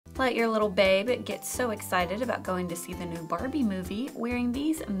Let your little babe get so excited about going to see the new Barbie movie wearing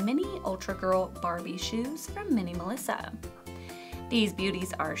these mini Ultragirl Barbie shoes from Mini Melissa. These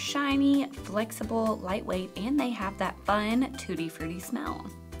beauties are shiny, flexible, lightweight, and they have that fun tutti frutti smell.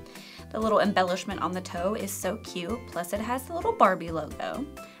 The little embellishment on the toe is so cute, plus it has the little Barbie logo,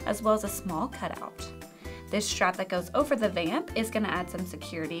 as well as a small cutout. This strap that goes over the vamp is going to add some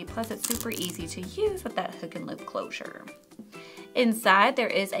security, plus it's super easy to use with that hook and loop closure. Inside, there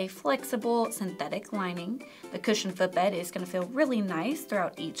is a flexible synthetic lining. The cushion footbed is going to feel really nice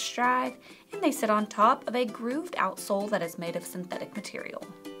throughout each stride, and they sit on top of a grooved outsole that is made of synthetic material.